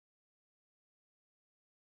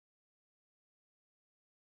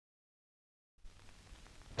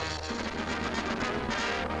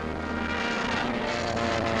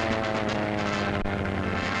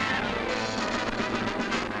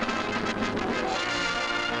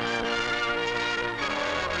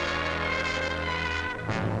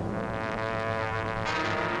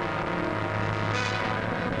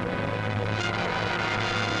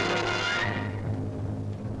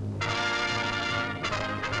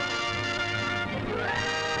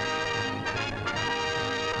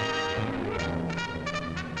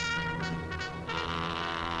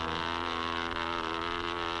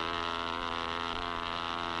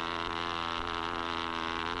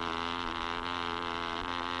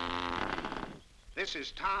This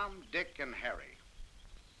is Tom, Dick, and Harry.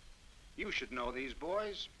 You should know these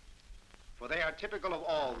boys, for they are typical of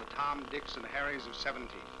all the Tom, Dicks, and Harrys of 17.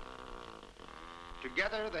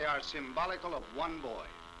 Together, they are symbolical of one boy,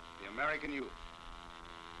 the American youth.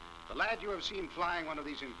 The lad you have seen flying one of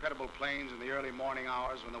these incredible planes in the early morning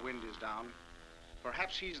hours when the wind is down,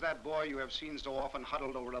 perhaps he's that boy you have seen so often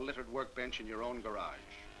huddled over a littered workbench in your own garage.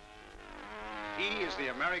 He is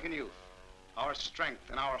the American youth, our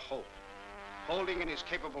strength and our hope, holding in his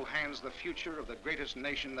capable hands the future of the greatest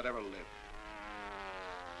nation that ever lived.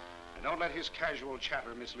 And don't let his casual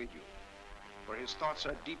chatter mislead you, for his thoughts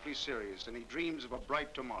are deeply serious and he dreams of a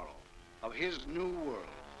bright tomorrow, of his new world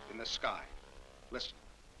in the sky. Listen.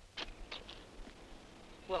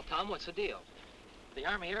 Well, Tom, what's the deal? The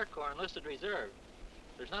Army Air Corps enlisted reserve.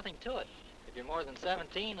 There's nothing to it. If you're more than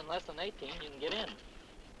 17 and less than 18, you can get in.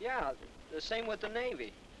 Yeah, the same with the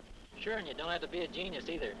Navy. Sure, and you don't have to be a genius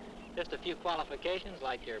either. Just a few qualifications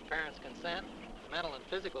like your parents' consent, mental and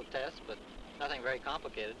physical tests, but nothing very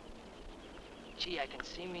complicated. Gee, I can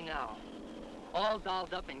see me now. All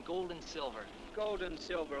dolled up in gold and silver. Gold and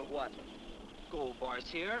silver what? Gold bars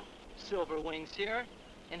here, silver wings here,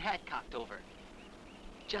 and hat cocked over.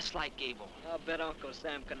 Just like Gable. I'll bet Uncle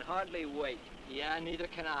Sam can hardly wait. Yeah, neither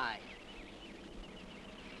can I.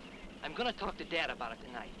 I'm gonna talk to Dad about it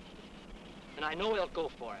tonight. And I know he'll go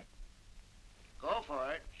for it. Go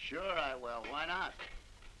for it? Sure I will. Why not?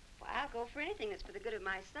 Well, I'll go for anything that's for the good of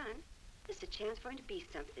my son. This is a chance for him to be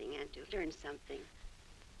something and to learn something.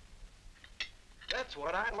 That's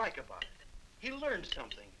what I like about it. He learned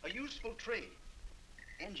something, a useful trade.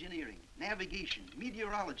 Engineering, navigation,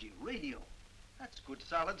 meteorology, radio. That's good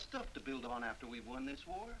solid stuff to build on after we've won this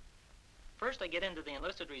war. First, I get into the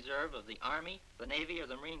enlisted reserve of the Army, the Navy, or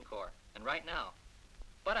the Marine Corps, and right now.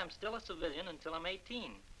 But I'm still a civilian until I'm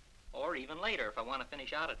 18, or even later if I want to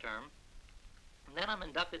finish out a term. And then I'm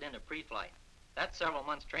inducted into pre-flight. That's several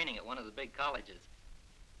months training at one of the big colleges.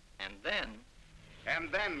 And then... And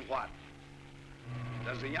then what?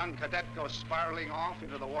 Does the young cadet go spiraling off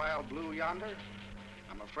into the wild blue yonder?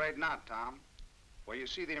 I'm afraid not, Tom. Well, you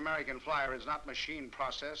see, the American flyer is not machine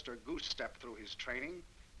processed or goose-stepped through his training.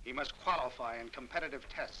 He must qualify in competitive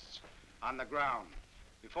tests on the ground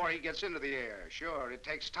before he gets into the air. Sure, it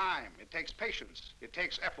takes time, it takes patience, it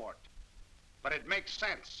takes effort. But it makes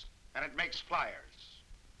sense, and it makes flyers.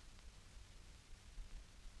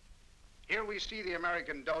 Here we see the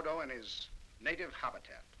American dodo in his native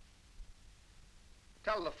habitat.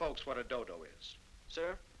 Tell the folks what a dodo is.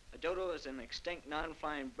 Sir, a dodo is an extinct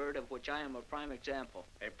non-flying bird of which I am a prime example.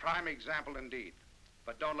 A prime example indeed,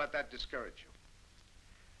 but don't let that discourage you.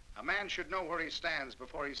 A man should know where he stands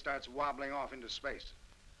before he starts wobbling off into space.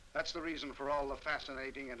 That's the reason for all the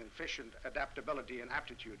fascinating and efficient adaptability and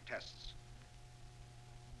aptitude tests.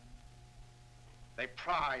 They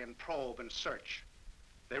pry and probe and search.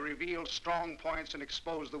 They reveal strong points and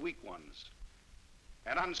expose the weak ones.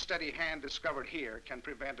 An unsteady hand discovered here can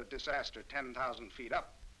prevent a disaster 10,000 feet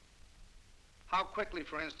up. How quickly,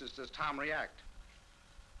 for instance, does Tom react?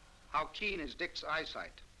 How keen is Dick's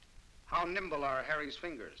eyesight? How nimble are Harry's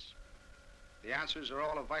fingers? The answers are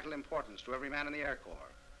all of vital importance to every man in the Air Corps,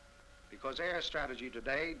 because air strategy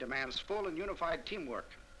today demands full and unified teamwork.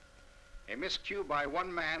 A miscue by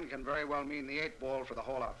one man can very well mean the 8 ball for the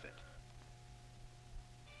whole outfit.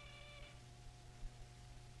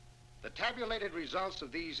 The tabulated results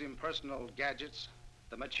of these impersonal gadgets,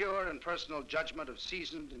 the mature and personal judgment of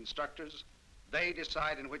seasoned instructors, they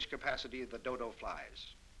decide in which capacity the dodo flies.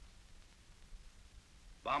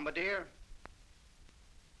 Bombardier,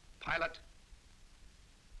 pilot,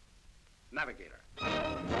 navigator.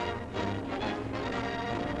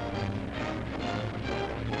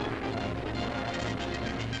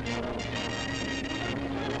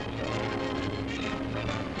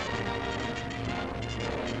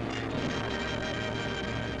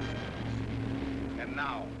 And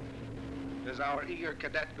now, does our eager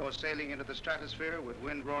cadet go sailing into the stratosphere with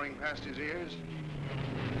wind roaring past his ears?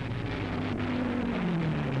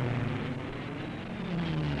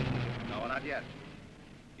 No, not yet.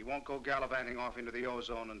 He won't go gallivanting off into the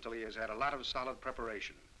ozone until he has had a lot of solid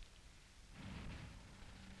preparation.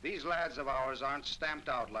 These lads of ours aren't stamped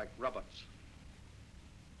out like robots.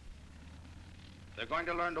 They're going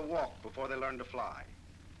to learn to walk before they learn to fly.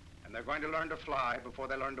 And they're going to learn to fly before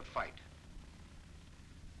they learn to fight.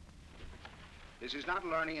 This is not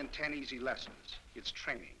learning in 10 easy lessons. It's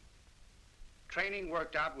training. Training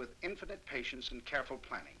worked out with infinite patience and careful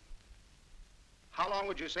planning. How long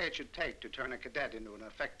would you say it should take to turn a cadet into an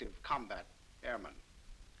effective combat airman?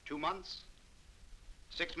 2 months?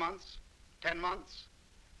 6 months? 10 months?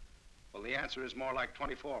 Well, the answer is more like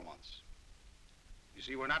 24 months. You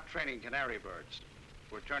see, we're not training canary birds.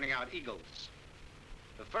 We're turning out eagles.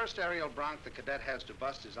 The first aerial bronc the cadet has to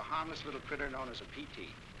bust is a harmless little critter known as a PT,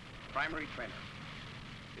 primary trainer.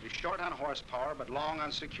 It is short on horsepower, but long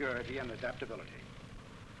on security and adaptability.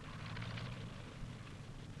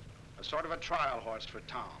 A sort of a trial horse for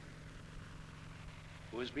Tom,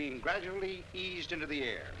 who is being gradually eased into the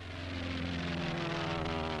air.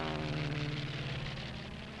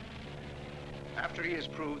 After he has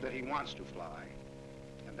proved that he wants to fly,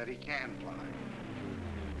 and that he can fly,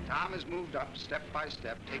 Tom is moved up step by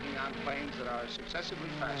step, taking on planes that are successively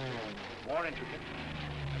faster, more intricate,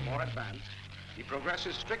 and more advanced. He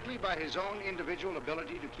progresses strictly by his own individual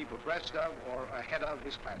ability to keep abreast of or ahead of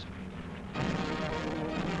his classmates.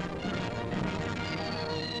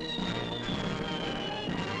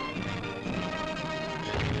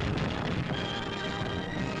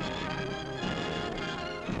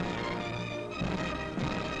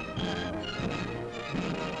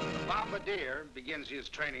 Bombardier begins his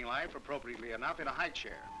training life, appropriately enough, in a high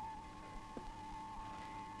chair,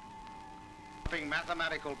 dropping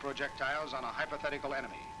mathematical projectiles on a hypothetical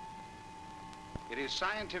enemy. It is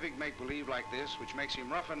scientific make-believe like this which makes him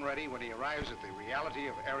rough and ready when he arrives at the reality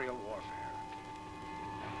of aerial warfare.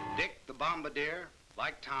 Dick, the bombardier,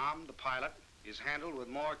 like Tom, the pilot, is handled with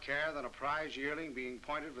more care than a prize yearling being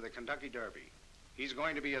pointed for the Kentucky Derby. He's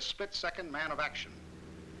going to be a split-second man of action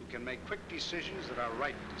who can make quick decisions that are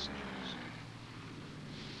right decisions.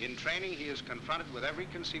 In training, he is confronted with every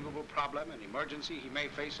conceivable problem and emergency he may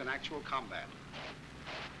face in actual combat.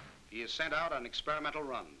 He is sent out on experimental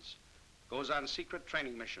runs, goes on secret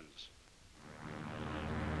training missions.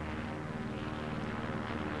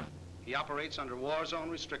 He operates under war zone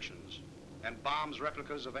restrictions and bombs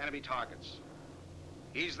replicas of enemy targets.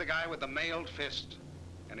 He's the guy with the mailed fist,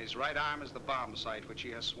 and his right arm is the bomb site which he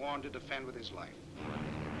has sworn to defend with his life.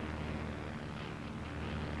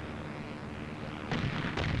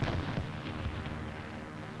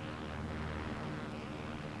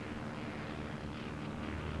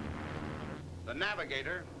 The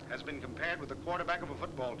navigator has been compared with the quarterback of a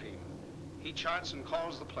football team. He charts and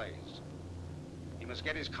calls the plays. He must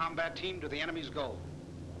get his combat team to the enemy's goal.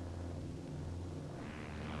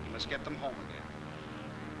 He must get them home again.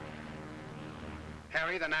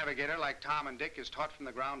 Harry, the navigator, like Tom and Dick, is taught from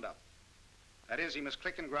the ground up. That is, he must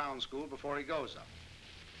click in ground school before he goes up.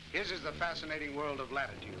 His is the fascinating world of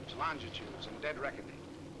latitudes, longitudes, and dead reckoning.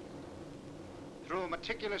 Through a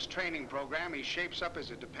meticulous training program, he shapes up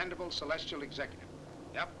as a dependable celestial executive.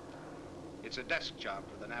 Yep, it's a desk job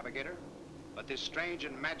for the navigator, but this strange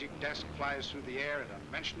and magic desk flies through the air at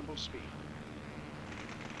unmentionable speed.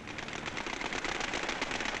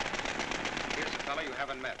 Here's a fellow you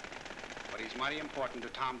haven't met, but he's mighty important to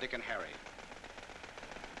Tom, Dick, and Harry.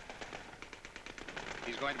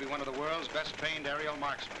 He's going to be one of the world's best trained aerial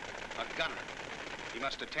marksmen, a gunner. He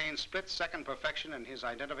must attain split-second perfection in his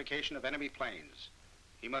identification of enemy planes.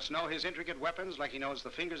 He must know his intricate weapons like he knows the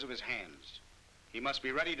fingers of his hands. He must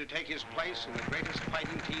be ready to take his place in the greatest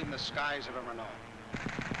fighting team the skies have ever known.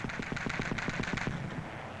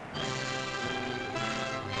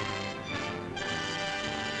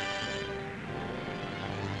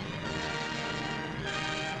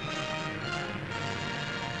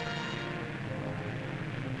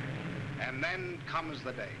 And then comes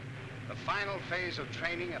the day. The final phase of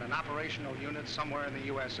training at an operational unit somewhere in the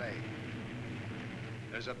USA.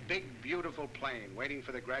 There's a big, beautiful plane waiting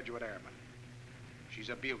for the graduate airman. She's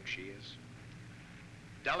a beaut, she is.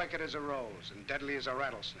 Delicate as a rose and deadly as a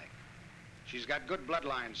rattlesnake. She's got good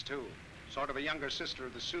bloodlines, too. Sort of a younger sister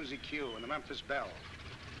of the Susie Q and the Memphis Belle.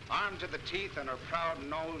 Armed to the teeth and her proud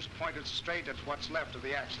nose pointed straight at what's left of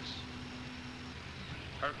the Axis.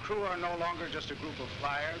 Her crew are no longer just a group of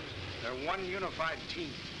flyers. They're one unified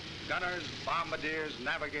team. Gunners, bombardiers,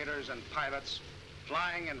 navigators, and pilots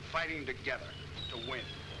flying and fighting together to win.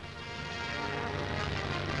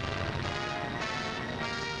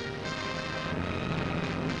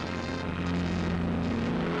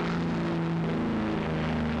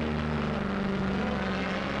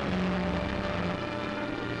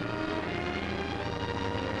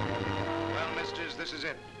 Well, misters, this is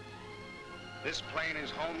it. This plane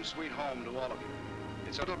is home sweet home to all of you.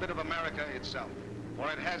 It's a little bit of America itself. For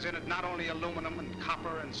it has in it not only aluminum and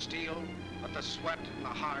copper and steel, but the sweat and the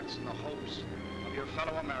hearts and the hopes of your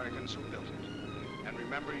fellow Americans who built it. And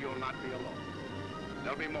remember, you'll not be alone.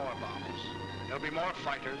 There'll be more bombers. There'll be more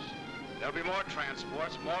fighters. There'll be more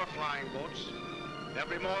transports, more flying boats. There'll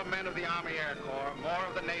be more men of the Army Air Corps, more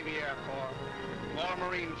of the Navy Air Corps, more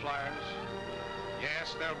Marine flyers.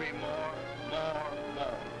 Yes, there'll be more.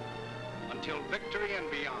 Until victory and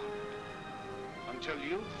beyond. Until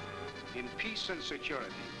youth in peace and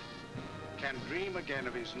security, can dream again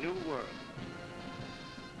of his new world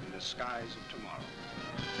in the skies of tomorrow.